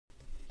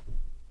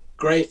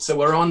Great. So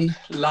we're on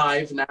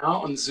live now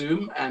on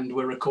Zoom and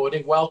we're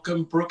recording.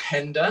 Welcome, Brooke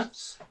Hender.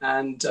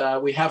 And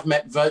we have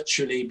met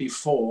virtually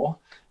before.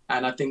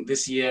 And I think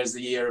this year is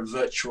the year of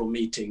virtual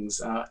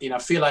meetings. I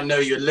feel I know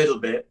you a little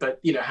bit, but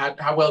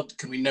how well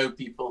can we know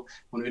people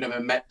when we've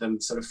never met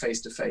them sort of face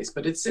to face?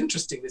 But it's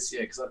interesting this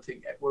year because I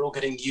think we're all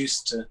getting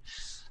used to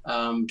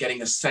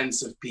getting a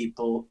sense of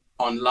people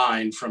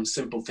online from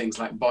simple things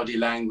like body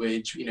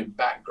language,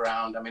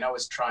 background. I mean, I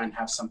always try and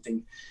have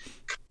something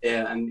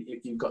clear, and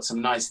you've got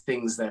some nice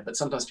things there, but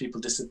sometimes people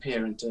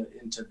disappear into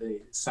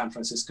the San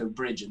Francisco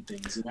Bridge and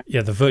things.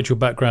 Yeah, the virtual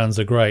backgrounds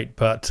are great,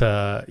 but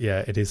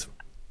it is.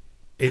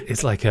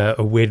 It's like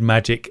a weird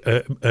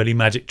early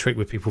magic trick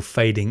with people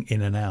fading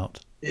in and out.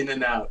 In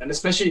and out, and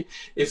especially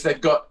if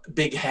they've got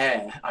big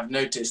hair, I've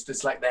noticed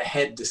it's like their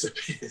head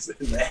disappears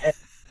in their head.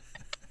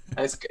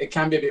 It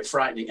can be a bit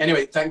frightening.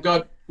 Anyway, thank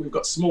God we've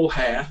got small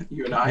hair,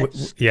 you and I.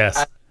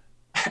 Yes.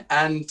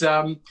 And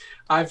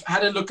I've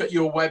had a look at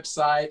your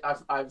website.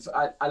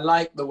 I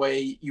like the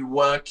way you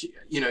work.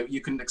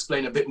 You can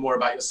explain a bit more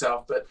about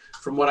yourself, but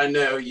from what I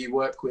know, you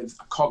work with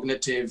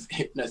cognitive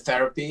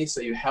hypnotherapy.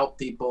 So you help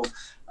people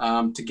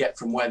to get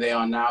from where they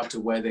are now to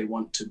where they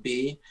want to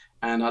be.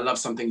 And I love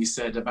something you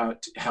said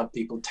about help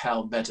people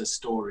tell better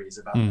stories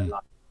about their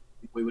life.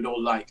 We would all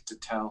like to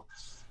tell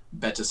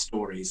better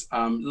stories.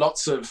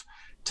 Lots of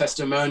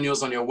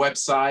testimonials on your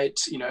website,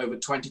 over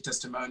 20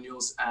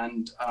 testimonials,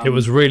 and it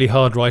was really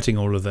hard writing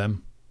all of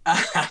them.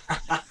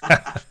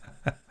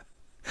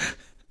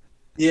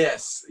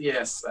 Yes,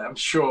 I'm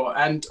sure.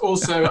 And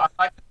also I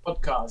like the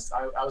podcast.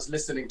 I was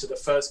listening to the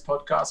first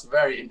podcast,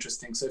 very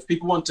interesting. So if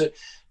people want to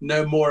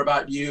know more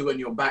about you and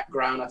your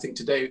background, I think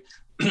today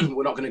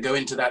we're not going to go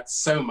into that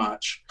so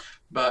much,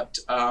 but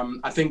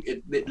I think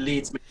it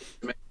leads me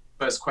to my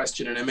first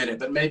question in a minute,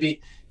 but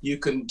maybe you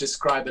can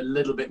describe a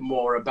little bit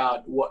more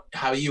about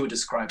how you would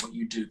describe what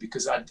you do,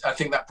 because I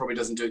think that probably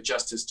doesn't do it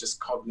justice, just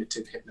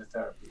cognitive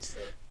hypnotherapy. So.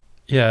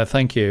 Yeah,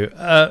 thank you.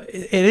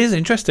 It is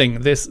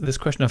interesting, this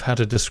question of how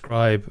to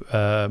describe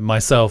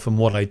myself and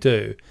what I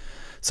do.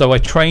 So I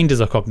trained as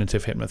a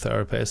cognitive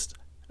hypnotherapist,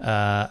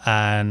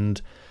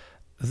 and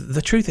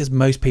the truth is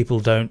most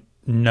people don't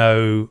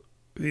know.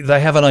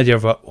 They have an idea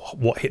of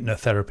what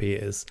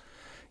hypnotherapy is.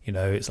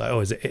 It's like,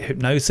 is it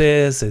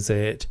hypnosis? Is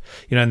it,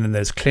 and then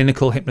there's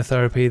clinical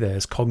hypnotherapy,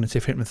 there's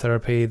cognitive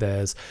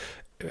hypnotherapy,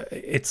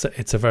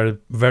 it's a very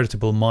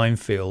veritable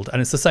minefield.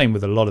 And it's the same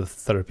with a lot of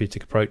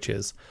therapeutic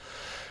approaches.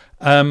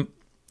 And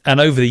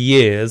over the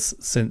years,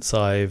 since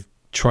I've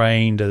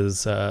trained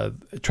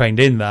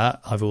in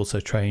that, I've also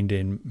trained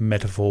in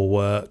metaphor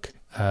work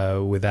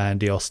with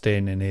Andy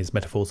Austin in his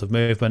Metaphors of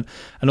Movement,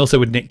 and also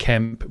with Nick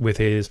Kemp with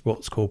his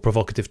what's called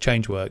Provocative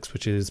Change Works,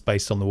 which is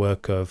based on the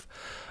work of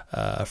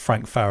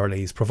Frank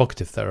Farrelly's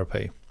provocative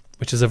therapy,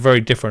 which is a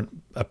very different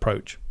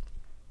approach.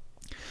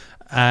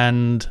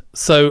 And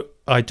so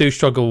I do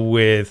struggle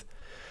with,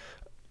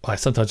 I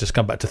sometimes just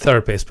come back to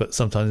therapist, but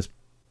sometimes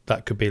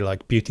that could be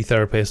like beauty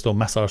therapist or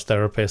massage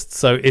therapist.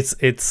 So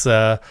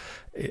so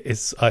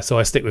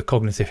I stick with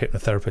cognitive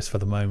hypnotherapist for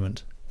the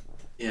moment.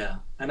 Yeah,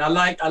 and I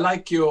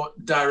like your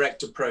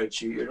direct approach.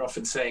 You're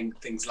often saying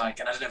things like,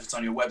 and I don't know if it's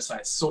on your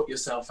website, sort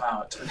yourself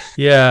out.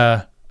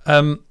 Yeah.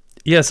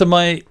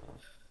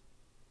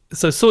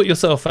 So sort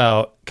yourself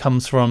out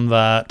comes from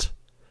that,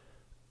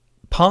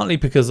 partly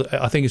because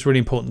I think it's really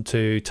important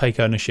to take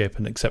ownership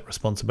and accept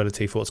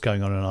responsibility for what's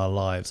going on in our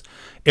lives,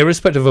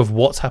 irrespective of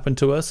what's happened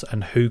to us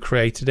and who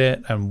created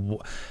it. And,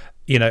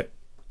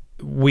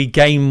 we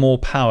gain more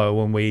power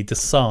when we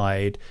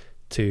decide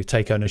to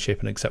take ownership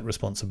and accept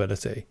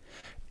responsibility.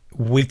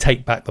 We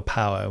take back the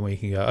power and we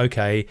can go,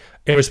 okay,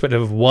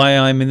 irrespective of why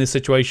I'm in this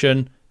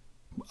situation,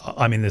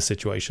 I'm in this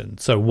situation.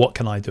 So what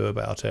can I do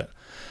about it?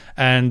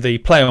 And the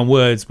play on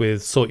words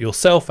with sort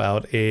yourself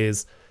out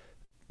is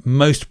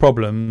most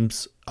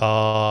problems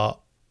are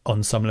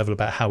on some level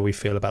about how we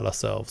feel about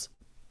ourselves.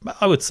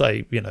 I would say,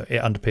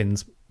 it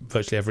underpins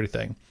virtually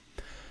everything,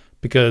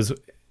 because,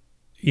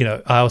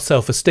 our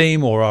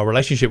self-esteem or our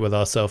relationship with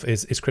ourselves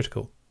is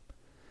critical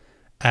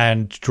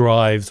and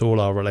drives all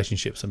our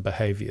relationships and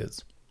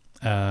behaviors.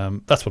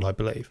 That's what I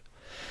believe.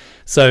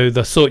 So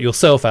the sort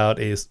yourself out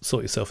is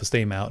sort your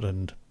self-esteem out,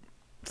 and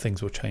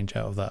things will change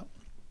out of that.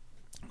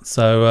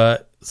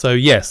 So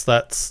yes,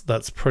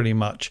 that's pretty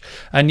much.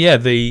 And yeah,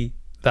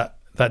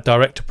 that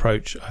direct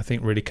approach I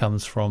think really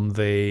comes from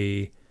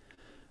the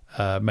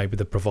maybe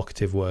the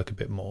provocative work a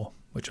bit more,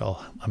 which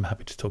I'm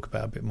happy to talk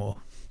about a bit more.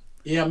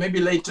 Yeah, maybe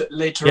later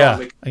yeah,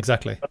 on.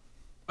 Exactly.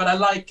 But I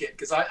like it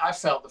because I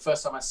felt the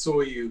first time I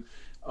saw you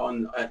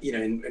on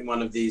in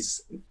one of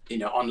these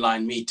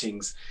online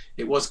meetings,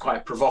 it was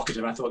quite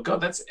provocative. I thought,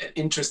 God, that's an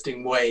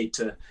interesting way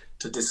to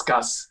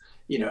discuss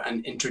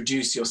and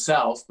introduce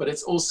yourself, but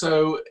it's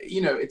also,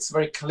 it's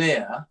very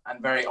clear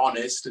and very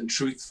honest and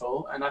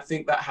truthful. And I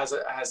think that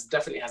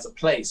definitely has a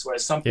place,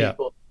 whereas some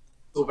people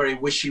feel very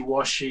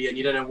wishy-washy and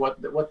you don't know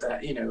what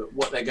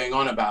they're going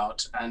on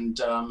about.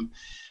 And,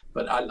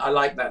 but I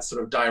like that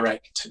sort of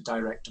direct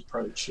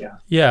approach. Yeah.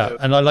 Yeah. So,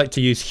 and I like to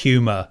use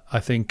humor.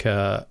 I think,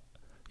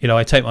 You know,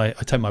 I take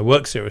my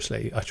work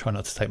seriously. I try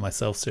not to take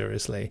myself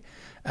seriously.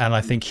 And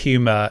I think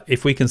humor,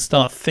 if we can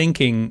start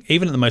thinking,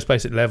 even at the most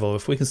basic level,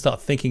 if we can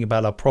start thinking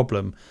about our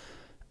problem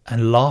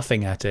and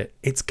laughing at it,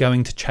 it's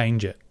going to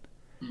change it.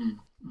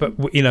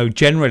 But, you know,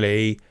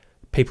 generally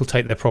people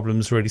take their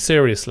problems really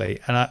seriously.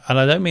 And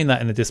I don't mean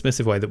that in a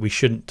dismissive way, that we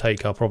shouldn't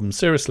take our problems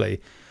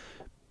seriously,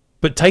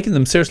 but taking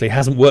them seriously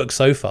hasn't worked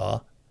so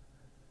far.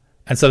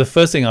 And so the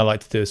first thing I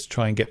like to do is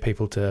try and get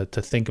people to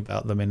think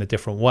about them in a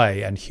different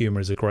way. And humor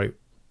is a great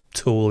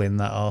tool in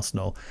that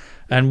arsenal.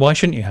 And why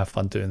shouldn't you have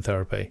fun doing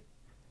therapy?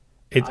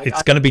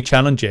 It's going to be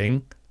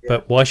challenging,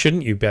 but why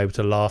shouldn't you be able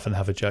to laugh and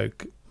have a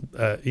joke?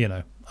 You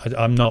know,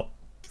 I'm not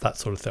that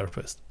sort of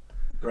therapist.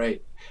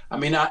 Great. I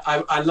mean,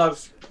 I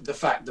love the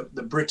fact that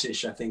the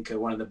British, I think, are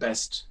one of the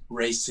best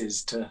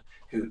races that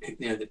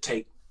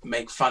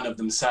make fun of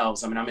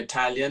themselves. I mean, I'm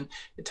Italian.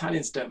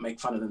 Italians don't make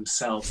fun of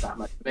themselves that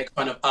much. They make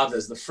fun of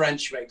others. The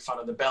French make fun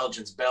of the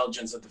Belgians.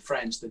 Belgians of the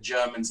French. The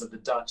Germans of the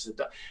Dutch.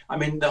 I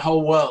mean, the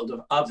whole world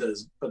of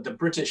others. But the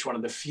British, one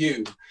of the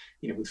few,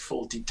 you know, with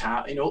Fawlty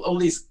Towers, you know, all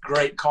these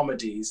great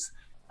comedies.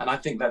 And I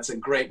think that's a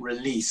great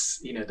release,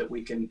 you know, that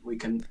we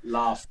can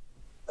laugh.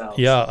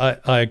 Yeah,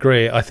 I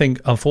agree. I think,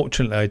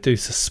 unfortunately, I do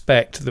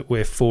suspect that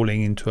we're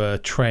falling into a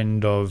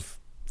trend of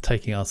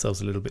taking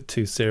ourselves a little bit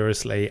too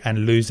seriously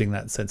and losing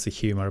that sense of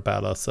humor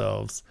about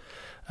ourselves.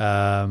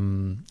 I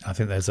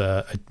think there's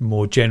a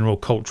more general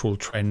cultural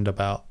trend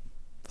about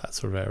that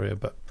sort of area,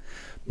 but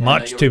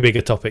too big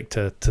a topic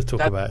to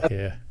talk about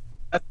here.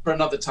 That's for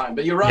another time.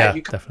 But you're right.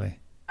 Yeah, definitely.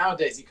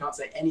 Nowadays, you can't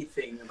say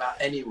anything about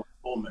anyone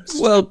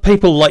almost. Well,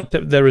 people like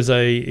that. There is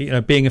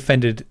being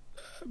offended,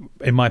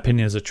 in my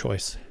opinion, is a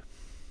choice.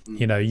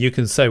 You know, you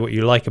can say what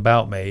you like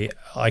about me.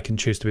 I can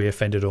choose to be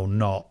offended or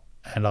not,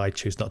 and I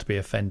choose not to be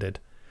offended.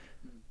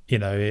 You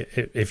know,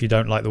 if you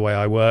don't like the way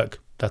I work,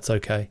 that's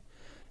okay.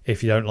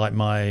 If you don't like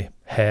my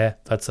hair,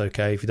 that's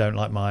okay. If you don't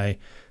like my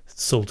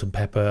salt and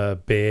pepper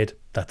beard,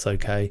 that's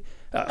okay.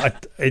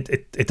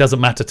 It doesn't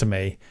matter to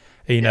me.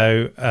 You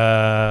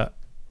know,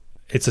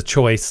 it's a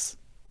choice.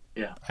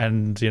 Yeah.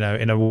 And, you know,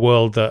 in a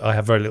world that I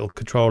have very little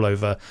control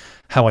over,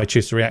 how I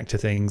choose to react to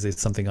things is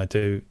something I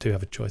do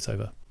have a choice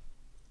over.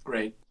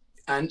 Great.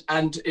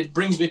 And it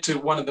brings me to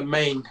one of the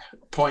main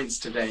points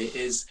today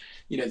is,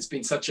 you know, it's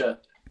been such a,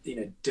 you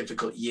know,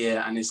 difficult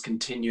year and is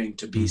continuing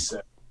to be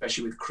so,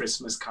 especially with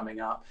Christmas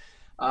coming up.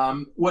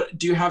 What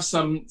do you have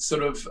some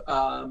sort of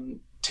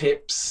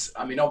tips?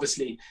 I mean,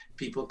 obviously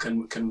people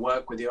can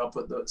work with you. I'll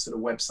put the sort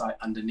of website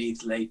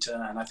underneath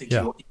later, and I think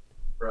you're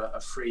for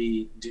a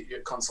free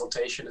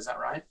consultation. Is that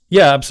right?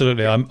 Yeah,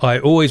 absolutely. I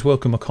always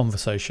welcome a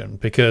conversation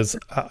because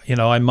you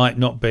know, I might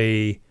not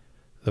be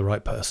the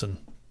right person.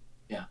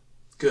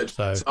 Good.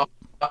 So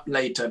up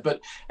later. But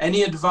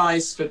any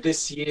advice for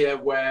this year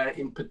where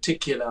in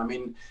particular, I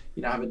mean,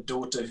 you know, I have a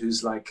daughter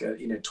who's like,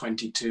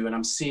 22, and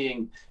I'm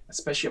seeing,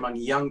 especially among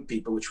young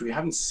people, which we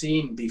haven't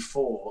seen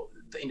before,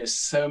 you know,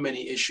 so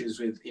many issues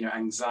with, you know,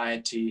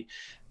 anxiety,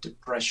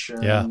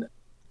 depression,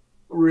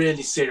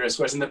 really serious.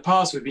 Whereas in the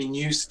past, we've been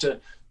used to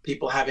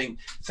people having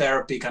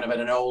therapy kind of at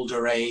an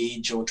older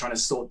age or trying to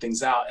sort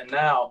things out. And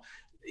now,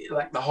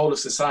 like the whole of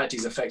society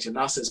is affected, and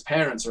us as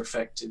parents are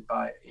affected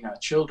by, you know,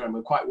 children.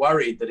 We're quite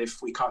worried that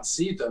if we can't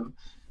see them,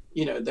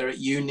 you know, they're at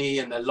uni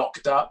and they're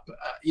locked up,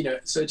 you know.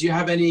 So do you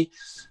have any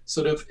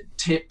sort of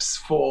tips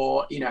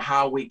for, you know,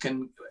 how we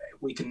can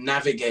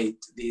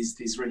navigate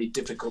these really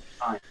difficult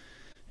times?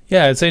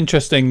 Yeah, it's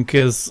interesting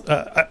because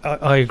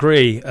I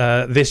agree.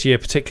 This year,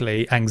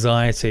 particularly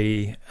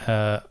anxiety,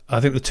 I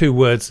think the two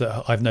words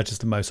that I've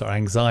noticed the most are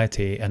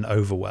anxiety and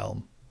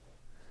overwhelm.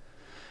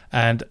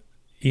 And,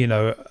 you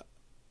know,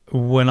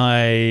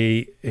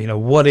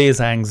 what is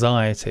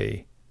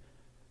anxiety?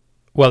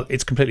 Well,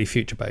 it's completely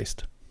future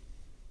based.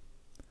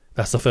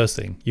 That's the first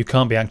thing. You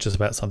can't be anxious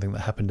about something that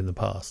happened in the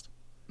past.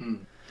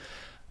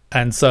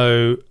 And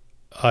so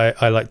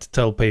I like to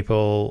tell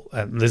people,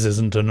 and this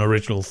isn't an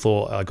original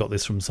thought, I got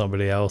this from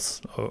somebody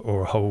else,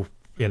 or a whole,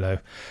 you know,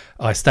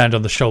 I stand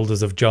on the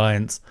shoulders of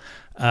giants.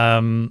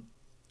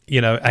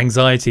 You know,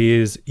 anxiety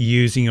is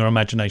using your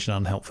imagination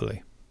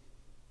unhelpfully.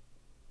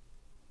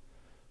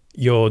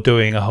 You're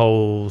doing a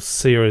whole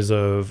series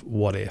of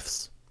what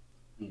ifs.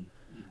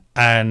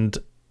 And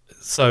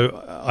so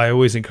I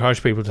always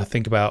encourage people to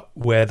think about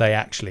where they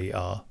actually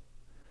are,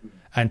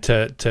 and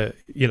to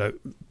you know,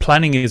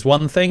 planning is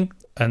one thing,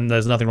 and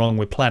there's nothing wrong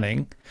with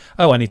planning.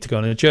 Oh, I need to go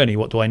on a journey.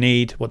 What do I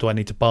need? What do I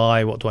need to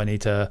buy? What do I need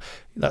to,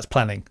 that's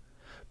planning.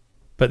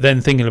 But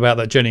then thinking about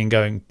that journey and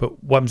going,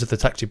 but what happens if the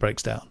taxi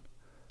breaks down?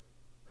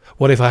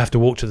 What if I have to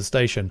walk to the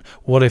station?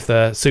 What if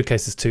the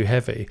suitcase is too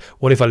heavy?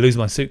 What if I lose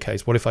my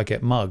suitcase? What if I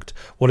get mugged?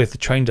 What if the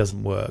train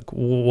doesn't work?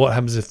 What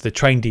happens if the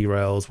train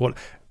derails?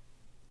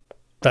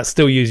 That's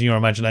still using your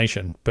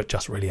imagination, but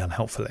just really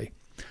unhelpfully.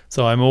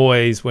 So I'm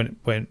always, when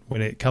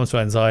it comes to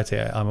anxiety,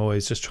 I'm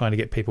always just trying to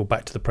get people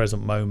back to the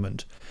present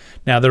moment.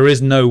 Now, there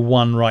is no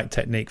one right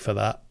technique for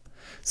that.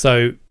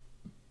 So,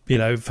 you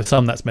know, for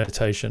some that's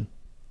meditation.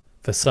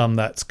 For some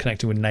that's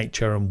connecting with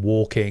nature and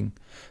walking.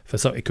 For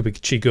some it could be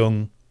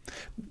Qigong.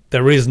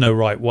 There is no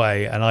right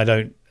way, and I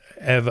don't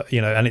ever,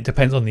 and it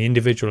depends on the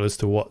individual as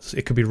to what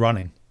it could be: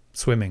 running,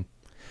 swimming.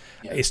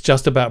 Yeah. It's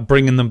just about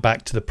bringing them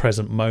back to the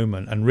present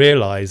moment and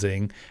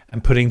realizing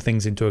and putting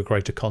things into a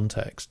greater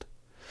context.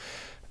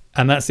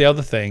 And that's the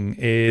other thing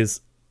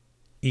is,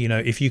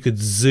 if you could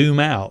zoom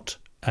out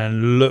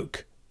and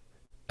look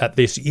at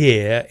this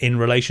year in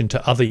relation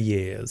to other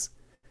years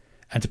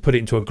and to put it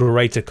into a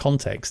greater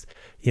context,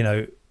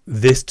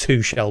 this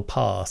too shall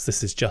pass.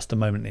 This is just a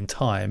moment in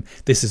time.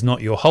 This is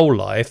not your whole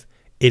life.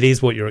 It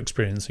is what you're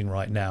experiencing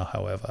right now,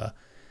 however,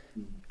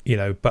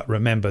 but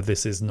remember,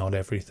 this is not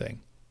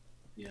everything.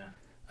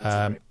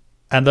 Yeah.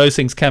 And those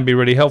things can be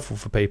really helpful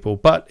for people,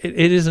 but it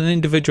is an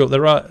individual.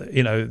 There are,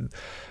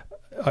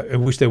 I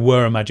wish there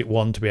were a magic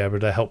wand to be able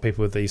to help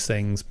people with these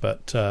things,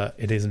 but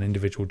it is an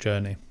individual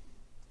journey.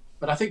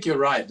 But I think you're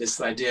right. This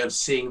idea of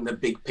seeing the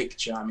big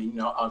picture. I mean,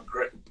 our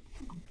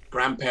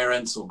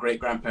grandparents or great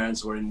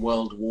grandparents were in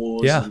world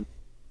wars. Yeah. And,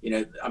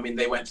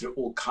 they went through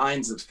all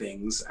kinds of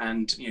things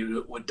and,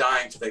 were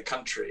dying for their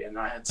country. And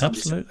I had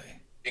somebody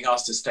being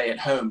asked to stay at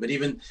home. But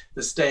even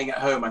the staying at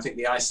home, I think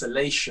the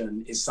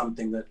isolation is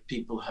something that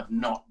people have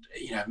not,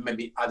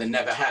 maybe either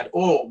never had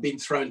or been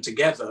thrown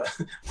together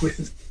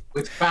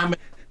with family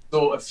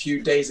or a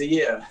few days a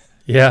year.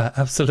 Yeah,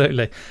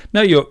 absolutely.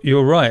 No,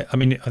 you're right. I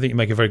mean, I think you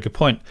make a very good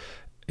point.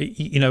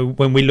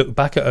 When we look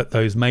back at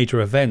those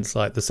major events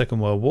like the Second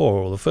World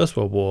War or the First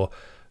World War,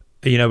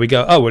 we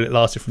go, oh, well, it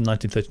lasted from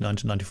 1939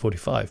 to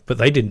 1945. But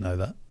they didn't know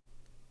that.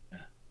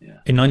 Yeah.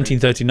 In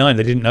 1939,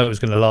 they didn't know it was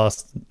going to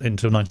last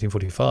until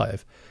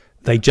 1945.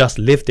 They just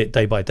lived it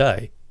day by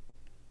day.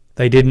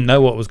 They didn't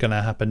know what was going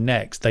to happen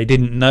next. They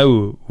didn't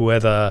know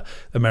whether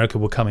America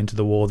would come into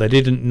the war. They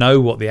didn't know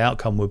what the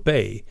outcome would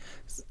be.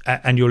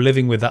 And you're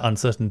living with that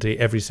uncertainty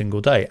every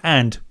single day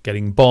and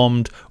getting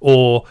bombed,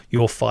 or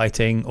you're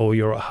fighting, or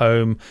you're at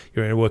home,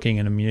 you're working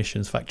in a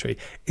munitions factory.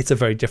 It's a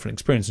very different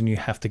experience and you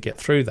have to get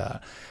through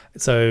that.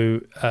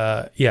 So,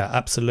 yeah,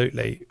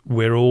 absolutely.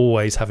 We're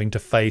always having to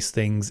face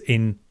things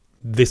in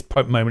this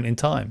moment in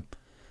time.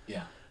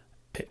 Yeah.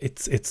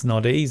 It's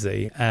not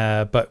easy,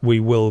 but we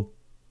will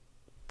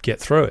get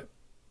through it.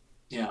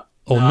 Yeah.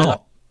 Or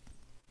not.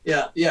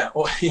 Yeah.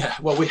 Well,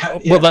 we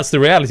have. Well, that's the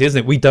reality, isn't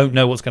it? We don't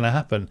know what's going to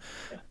happen.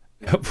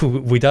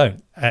 We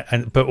don't.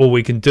 But all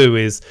we can do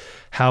is,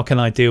 how can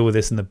I deal with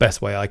this in the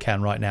best way I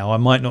can right now? I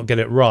might not get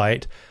it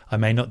right. It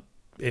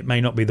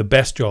may not be the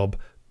best job,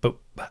 but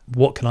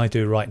what can I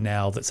do right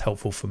now that's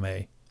helpful for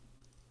me?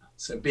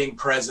 So being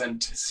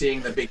present,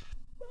 seeing the big.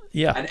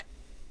 Yeah. And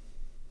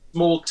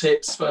small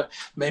tips for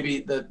maybe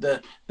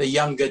the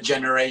younger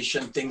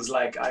generation. Things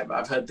like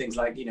I've heard things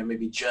like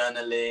maybe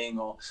journaling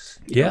or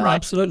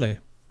absolutely.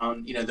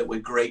 That we're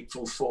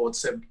grateful for.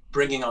 So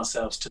bringing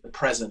ourselves to the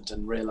present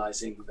and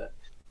realizing that.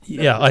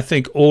 I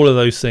think all of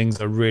those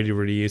things are really,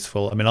 really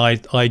useful. I mean,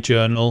 I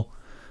journal.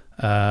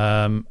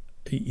 I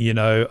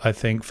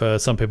think for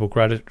some people,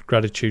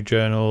 gratitude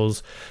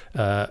journals,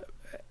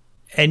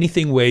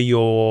 anything where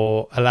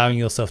you're allowing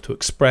yourself to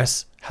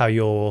express how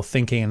you're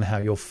thinking and how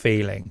you're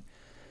feeling,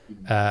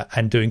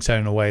 and doing so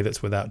in a way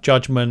that's without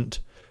judgment,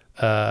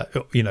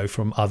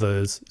 from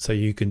others, so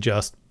you can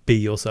just be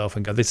yourself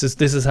and go, this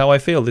is how I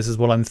feel, this is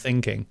what I'm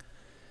thinking.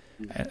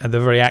 And the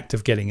very act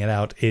of getting it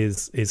out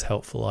is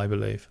helpful, I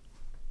believe.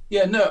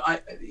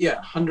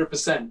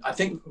 100%. I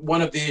think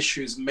one of the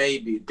issues,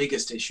 maybe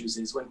biggest issues,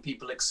 is when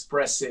people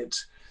express it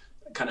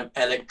kind of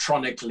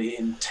electronically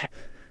in text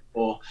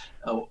or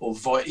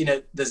voice.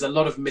 There's a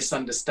lot of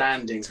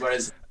misunderstandings,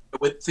 whereas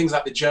with things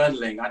like the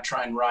journaling, I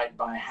try and write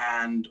by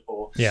hand,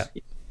 or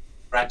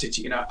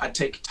gratitude, I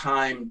take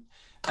time.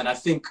 And I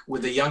think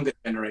with the younger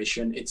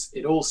generation,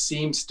 it all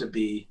seems to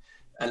be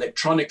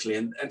electronically,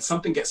 and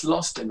something gets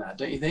lost in that,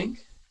 don't you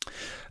think?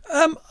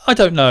 I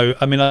don't know.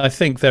 I mean, I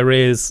think there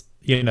is,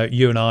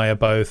 you and I are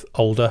both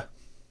older.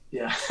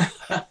 Yeah.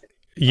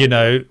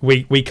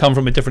 We come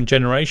from a different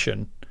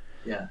generation.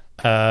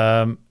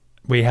 Yeah.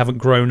 We haven't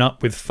grown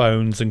up with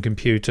phones and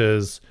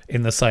computers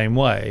in the same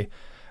way.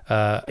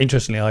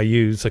 Interestingly, I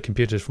use a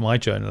computer for my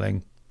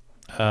journaling.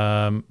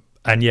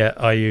 And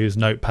yet I use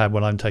Notepad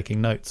when I'm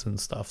taking notes and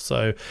stuff.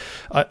 So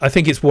I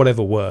think it's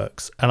whatever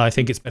works. And I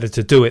think it's better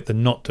to do it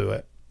than not do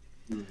it.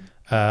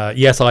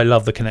 Yes, I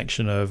love the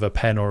connection of a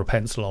pen or a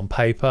pencil on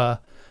paper.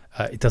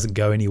 It doesn't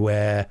go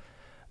anywhere.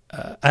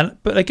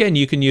 But again,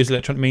 you can use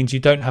electronic means. You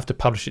don't have to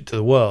publish it to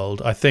the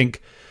world. I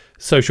think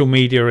social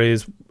media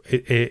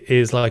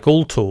is like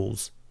all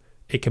tools.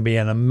 It can be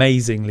an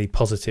amazingly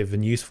positive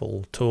and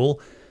useful tool.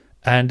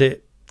 And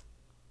it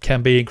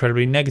can be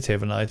incredibly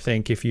negative. And I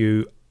think if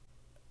you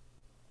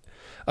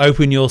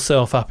open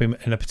yourself up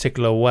in a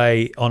particular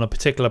way on a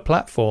particular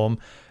platform,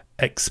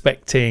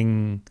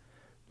 expecting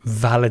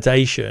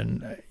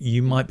validation,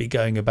 you might be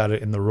going about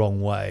it in the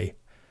wrong way.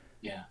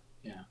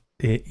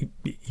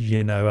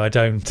 I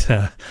don't.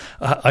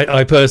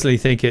 I personally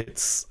think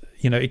it's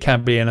it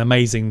can be an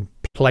amazing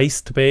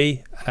place to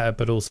be,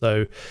 but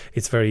also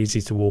it's very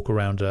easy to walk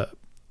around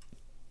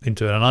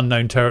into an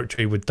unknown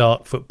territory with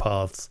dark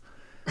footpaths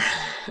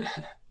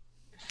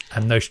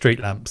and no street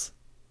lamps.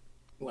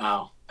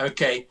 Wow.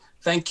 Okay.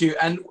 Thank you.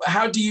 And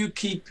how do you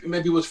keep,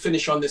 maybe we'll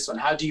finish on this one.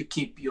 How do you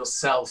keep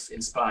yourself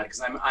inspired?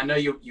 Because I know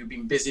you've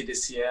been busy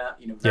this year,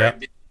 very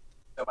busy,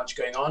 so much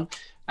going on.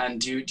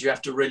 And do you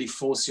have to really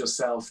force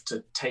yourself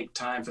to take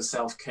time for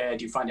self-care?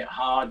 Do you find it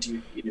hard?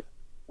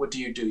 What do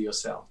you do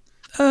yourself?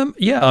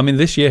 Yeah, I mean,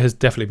 this year has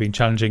definitely been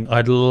challenging.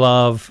 I'd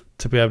love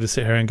to be able to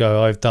sit here and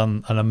go, I've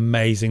done an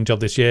amazing job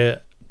this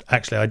year.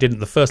 Actually, I didn't.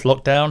 The first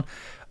lockdown,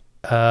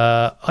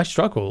 I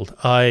struggled.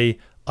 I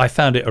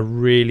found it a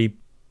really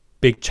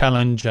big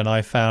challenge, and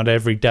I found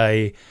every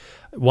day,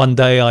 one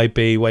day I'd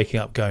be waking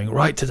up going,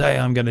 right, today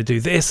I'm going to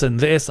do this and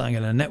this, I'm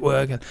going to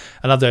network, and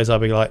other days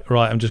I'd be like,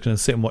 right, I'm just going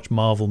to sit and watch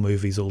Marvel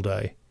movies all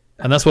day.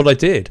 And that's what I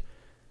did.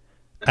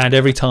 And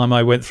every time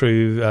I went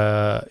through,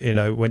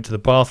 went to the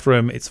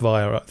bathroom, it's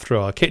through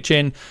our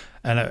kitchen,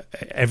 and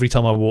every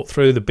time I walked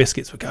through, the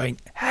biscuits were going,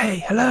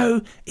 hey,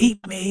 hello,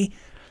 eat me.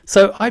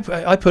 So I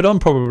put on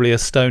probably a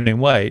stone in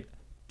weight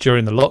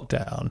during the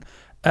lockdown,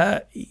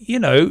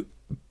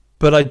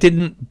 but I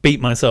didn't beat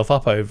myself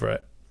up over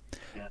it.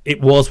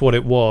 It was what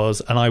it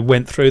was, and I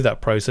went through that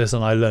process,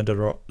 and I learned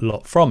a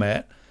lot from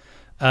it.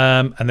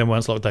 And then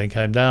once lockdown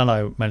came down,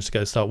 I managed to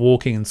go start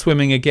walking and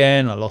swimming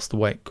again. I lost the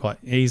weight quite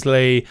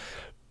easily,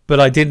 but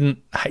I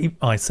didn't hate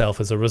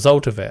myself as a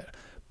result of it.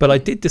 But I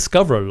did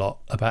discover a lot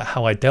about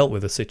how I dealt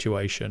with a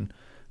situation.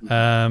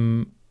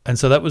 And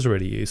so that was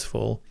really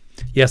useful.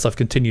 Yes, I've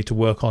continued to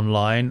work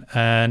online,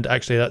 and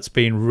actually that's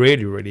been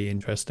really, really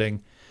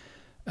interesting.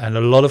 And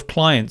a lot of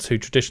clients who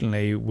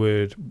traditionally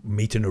would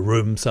meet in a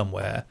room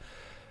somewhere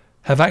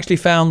have actually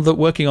found that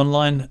working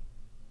online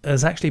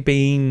has actually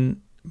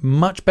been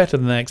much better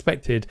than they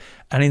expected,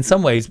 and in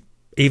some ways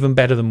even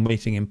better than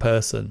meeting in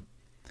person.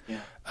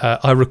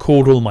 I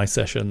record all my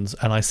sessions,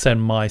 and I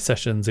send my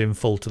sessions in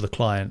full to the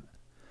client,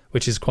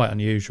 which is quite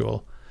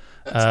unusual,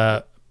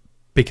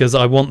 because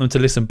I want them to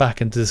listen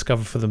back and to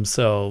discover for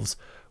themselves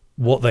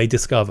what they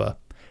discover.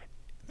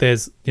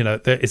 It's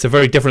a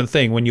very different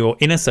thing when you're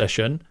in a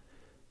session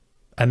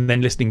and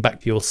then listening back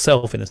to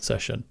yourself in a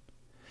session.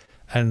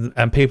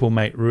 And people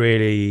make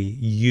really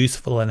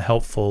useful and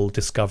helpful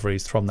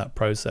discoveries from that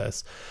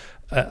process.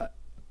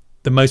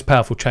 The most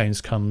powerful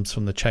change comes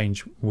from the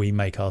change we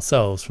make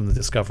ourselves, from the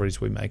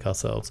discoveries we make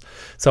ourselves.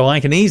 So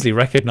I can easily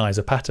recognize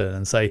a pattern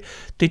and say,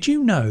 did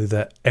you know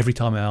that every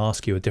time I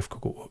ask you a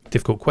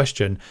difficult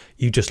question,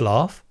 you just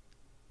laugh?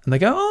 And they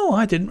go, oh,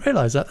 I didn't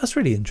realize that. That's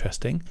really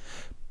interesting.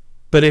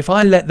 But if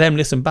I let them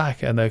listen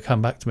back, and they'll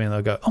come back to me and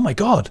they'll go, oh my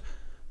God,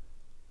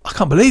 I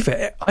can't believe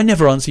it. I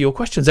never answer your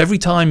questions. Every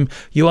time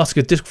you ask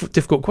a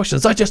difficult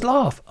questions, I just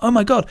laugh. Oh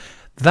my God.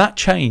 That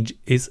change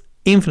is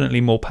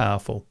infinitely more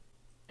powerful.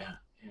 Yeah.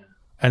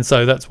 And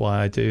so that's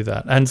why I do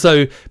that. And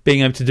so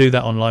being able to do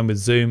that online with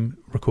Zoom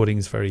recording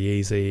is very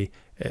easy.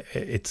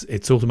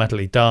 It's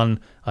automatically done.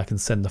 I can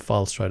send the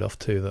file straight off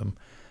to them.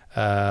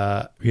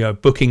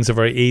 Bookings are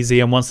very easy.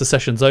 And once the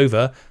session's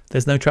over,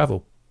 there's no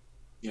travel.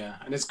 Yeah,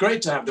 and it's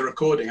great to have the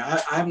recording. I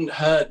haven't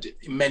heard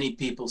many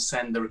people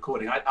send the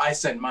recording. I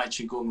send my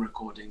Qigong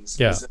recordings.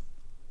 Yeah. As it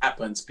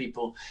happens,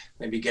 people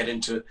maybe get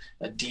into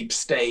a deep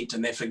state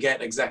and they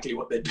forget exactly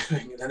what they're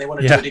doing, and then they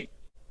want to do it again.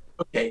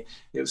 Okay,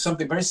 it was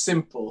something very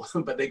simple,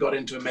 but they got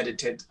into a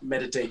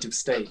meditative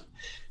state.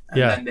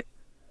 And then they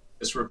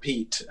just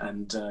repeat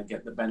and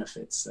get the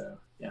benefits. So,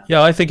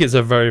 yeah, I think it's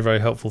a very, very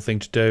helpful thing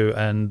to do.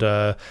 And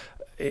the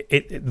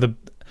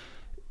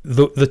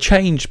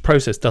change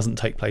process doesn't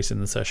take place in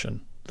the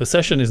session. The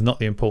session is not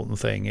the important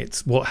thing.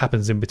 It's what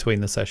happens in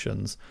between the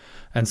sessions.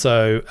 And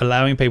so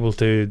allowing people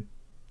to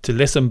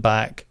listen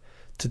back,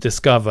 to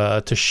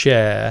discover, to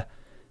share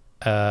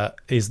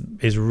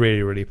is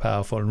really, really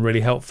powerful and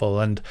really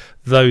helpful. And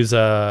those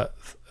that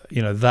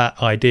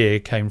idea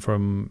came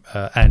from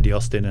Andy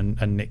Austin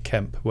and Nick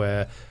Kemp,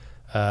 where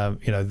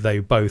they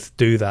both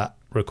do that,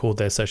 record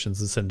their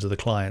sessions and send to the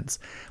clients.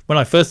 When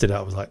I first did it,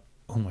 I was like,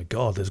 oh my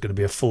God, there's going to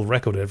be a full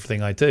record of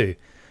everything I do.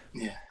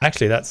 Yeah.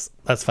 Actually, that's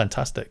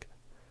fantastic.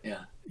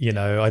 Yeah.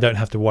 I don't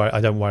have to worry. I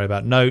don't worry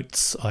about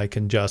notes. I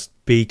can just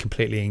be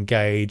completely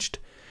engaged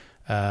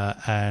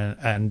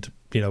and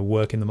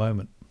work in the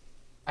moment.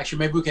 Actually,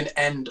 maybe we can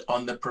end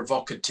on the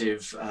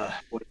provocative,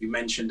 what you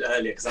mentioned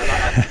earlier, because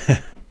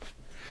I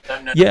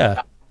don't know.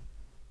 Yeah.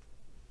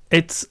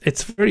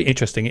 It's very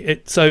interesting.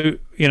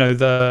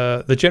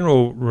 The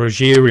general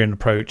Rogerian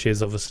approach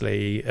is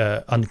obviously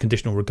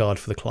unconditional regard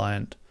for the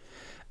client.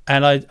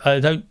 And I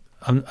don't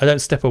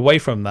step away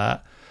from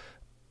that.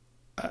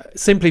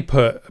 Simply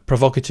put,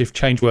 provocative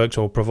change works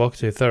or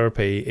provocative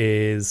therapy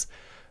is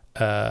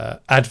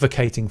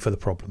advocating for the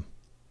problem,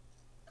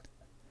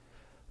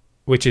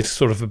 which is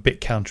sort of a bit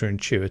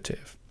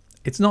counterintuitive.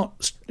 It's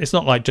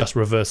not like just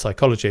reverse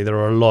psychology. There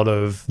are a lot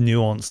of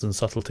nuance and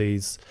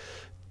subtleties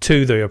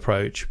to the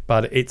approach,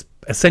 but it's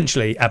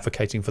essentially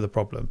advocating for the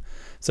problem.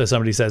 So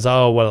somebody says,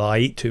 oh, well, I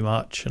eat too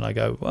much. And I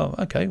go, well,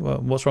 okay, well,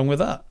 what's wrong with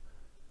that?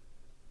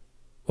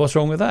 What's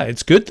wrong with that?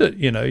 It's good that,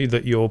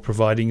 that you're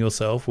providing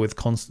yourself with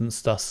constant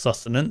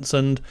sustenance,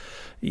 and,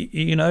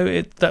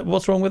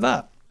 what's wrong with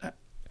that?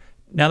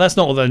 Now, that's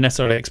not what they're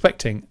necessarily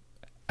expecting.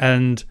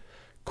 And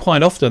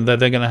quite often they're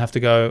going to have to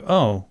go,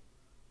 oh,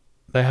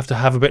 They have to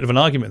have a bit of an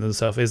argument with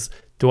themselves.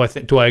 Do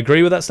I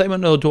agree with that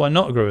statement, or do I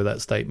not agree with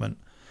that statement?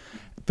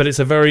 But it's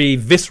a very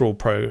visceral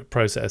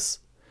process.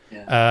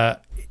 Yeah.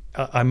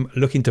 I'm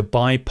looking to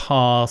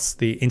bypass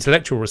the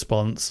intellectual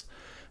response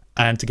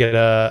and to get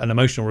an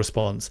emotional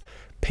response.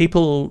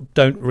 People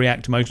don't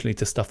react emotionally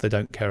to stuff they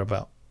don't care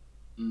about.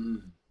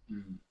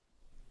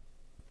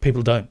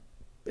 People don't.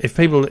 If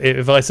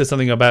I said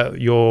something about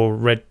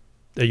your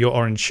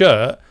orange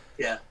shirt,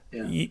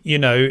 you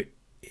know,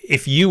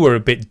 if you were a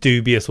bit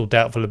dubious or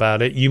doubtful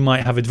about it, you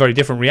might have a very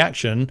different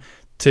reaction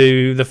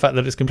to the fact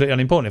that it's completely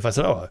unimportant. If I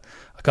said, "Oh,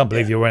 I can't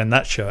believe you're wearing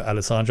that shirt,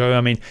 Alessandro."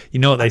 I mean, you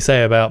know what they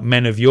say about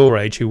men of your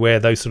age who wear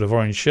those sort of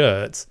orange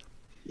shirts.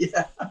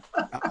 Yeah.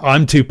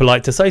 I'm too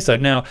polite to say so.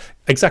 Now,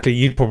 exactly,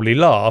 you'd probably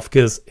laugh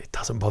because it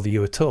doesn't bother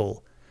you at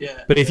all.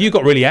 Yeah. But if you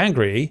got really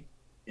angry,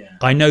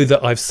 I know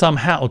that I've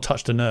somehow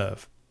touched a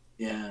nerve.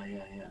 Yeah.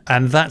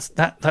 And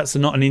that's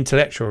not an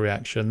intellectual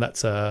reaction.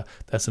 That's an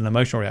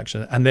emotional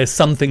reaction. And there's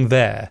something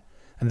there.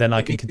 And then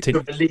I can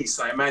continue. Release,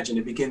 I imagine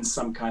it begins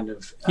some kind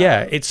of.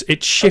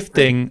 It's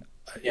shifting.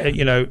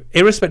 You know,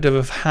 irrespective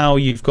of how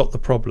you've got the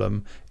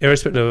problem,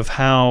 irrespective of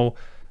how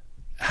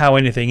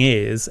anything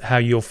is, how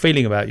you're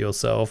feeling about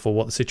yourself or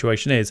what the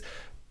situation is,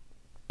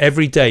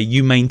 every day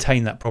you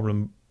maintain that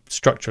problem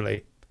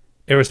structurally,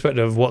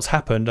 irrespective of what's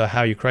happened or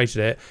how you created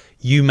it.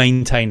 You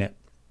maintain it.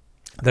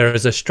 There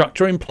is a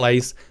structure in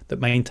place that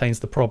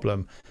maintains the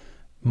problem.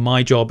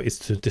 My job is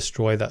to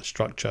destroy that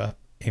structure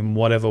in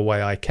whatever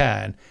way I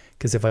can,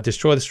 because if I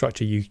destroy the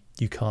structure, you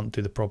can't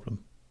do the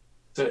problem.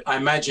 So I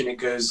imagine it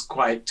goes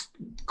quite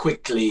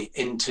quickly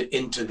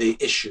into the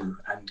issue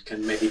and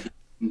can maybe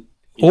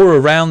or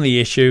around the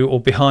issue or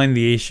behind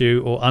the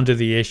issue or under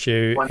the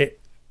issue.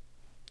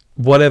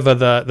 Whatever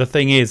the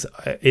thing is,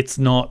 it's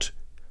not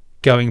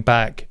going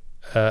back.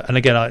 And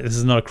again, this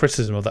is not a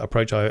criticism of that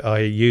approach. I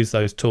use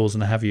those tools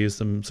and I have used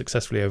them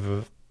successfully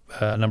over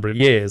a number of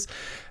years.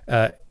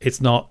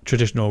 It's not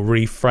traditional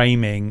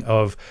reframing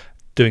of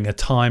doing a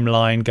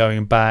timeline,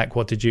 going back.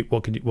 What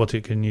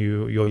can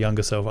your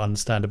younger self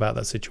understand about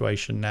that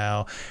situation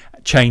now?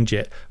 Change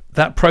it.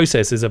 That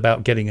process is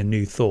about getting a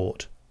new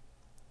thought.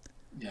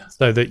 Yeah.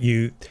 So that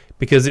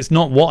because it's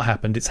not what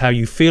happened, it's how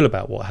you feel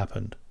about what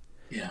happened.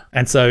 Yeah.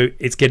 And so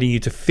it's getting you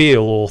to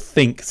feel or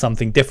think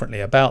something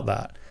differently about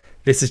that.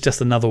 This is just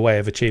another way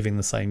of achieving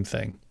the same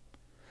thing.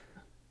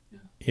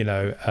 You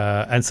know,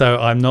 and so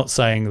I'm not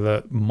saying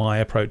that my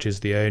approach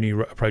is the only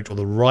approach or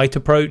the right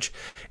approach.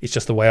 It's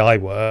just the way I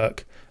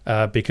work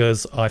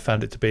because I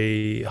found it to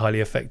be highly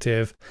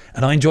effective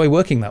and I enjoy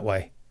working that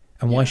way.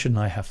 And why shouldn't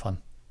I have fun?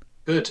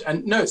 Good.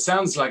 And no, it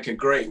sounds like a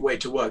great way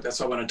to work. That's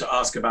why I wanted to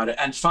ask about it.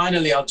 And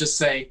finally, I'll just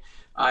say,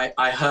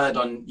 I heard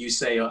you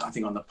say, I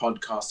think on the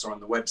podcast or on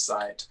the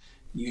website,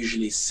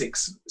 usually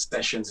 6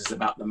 sessions is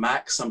about the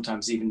max,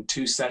 sometimes even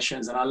 2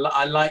 sessions. And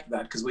I like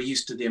that because we're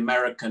used to the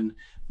American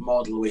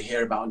model we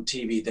hear about on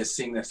TV. They're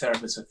seeing their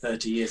therapist for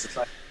 30 years. It's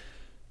like,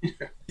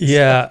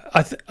 yeah,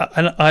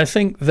 I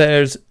think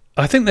there's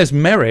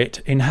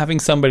merit in having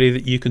somebody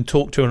that you can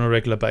talk to on a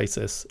regular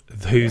basis,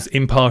 who's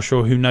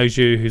impartial, who knows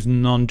you, who's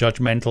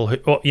non-judgmental,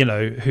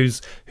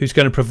 who's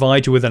going to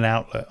provide you with an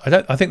outlet.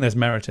 I think there's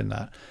merit in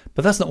that,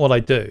 but that's not what I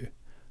do.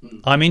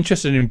 I'm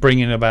interested in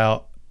bringing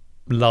about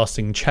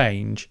lasting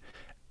change,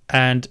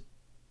 and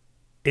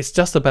it's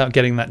just about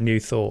getting that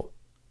new thought.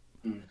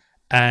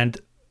 And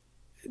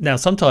now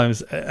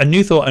sometimes a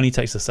new thought only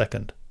takes a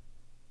second.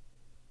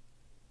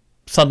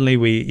 Suddenly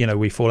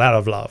we fall out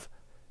of love.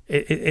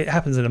 It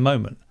happens in a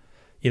moment.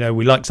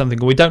 We like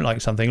something or we don't like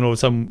something, and all of a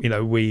sudden,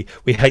 we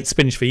hate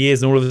spinach for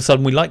years, and all of a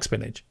sudden we like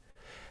spinach.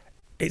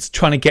 It's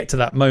trying to get to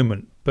that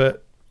moment.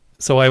 But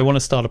so I want to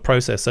start a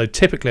process. So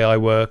typically I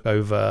work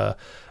over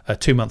a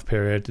 2-month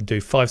period to do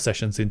 5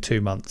 sessions in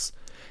 2 months.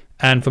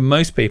 And for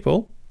most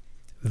people,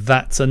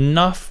 that's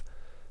enough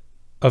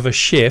of a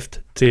shift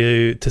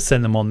to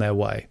send them on their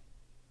way.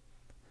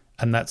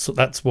 And that's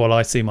what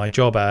I see my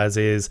job as,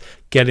 is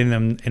getting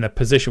them in a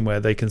position where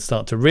they can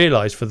start to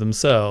realize for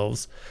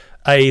themselves,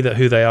 that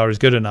who they are is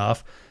good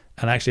enough,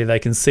 and actually they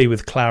can see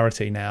with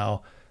clarity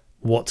now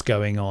what's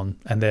going on,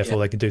 and therefore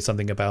they can do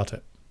something about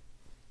it.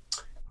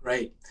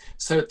 Great.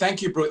 So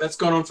thank you, Brooke. That's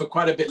gone on for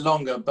quite a bit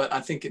longer, but I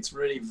think it's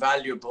really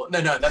valuable.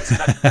 No, that's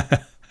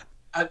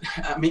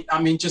I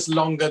mean, just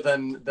longer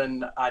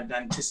than I'd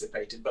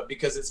anticipated, but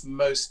because it's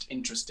most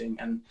interesting,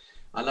 and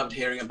I loved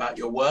hearing about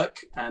your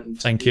work. And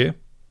thank you.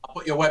 I'll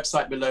put your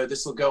website below.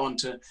 This will go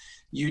onto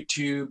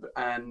YouTube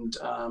and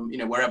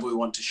wherever we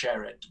want to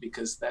share it,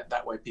 because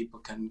that way people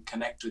can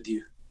connect with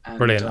you. And,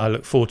 brilliant. I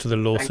look forward to the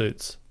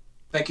lawsuits.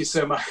 Thank you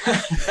so much.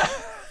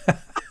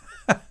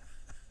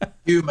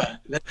 Humor.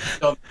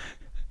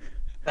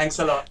 Thanks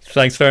a lot.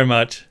 Thanks very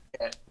much.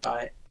 Yeah,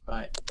 bye.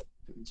 Let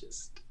me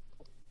just.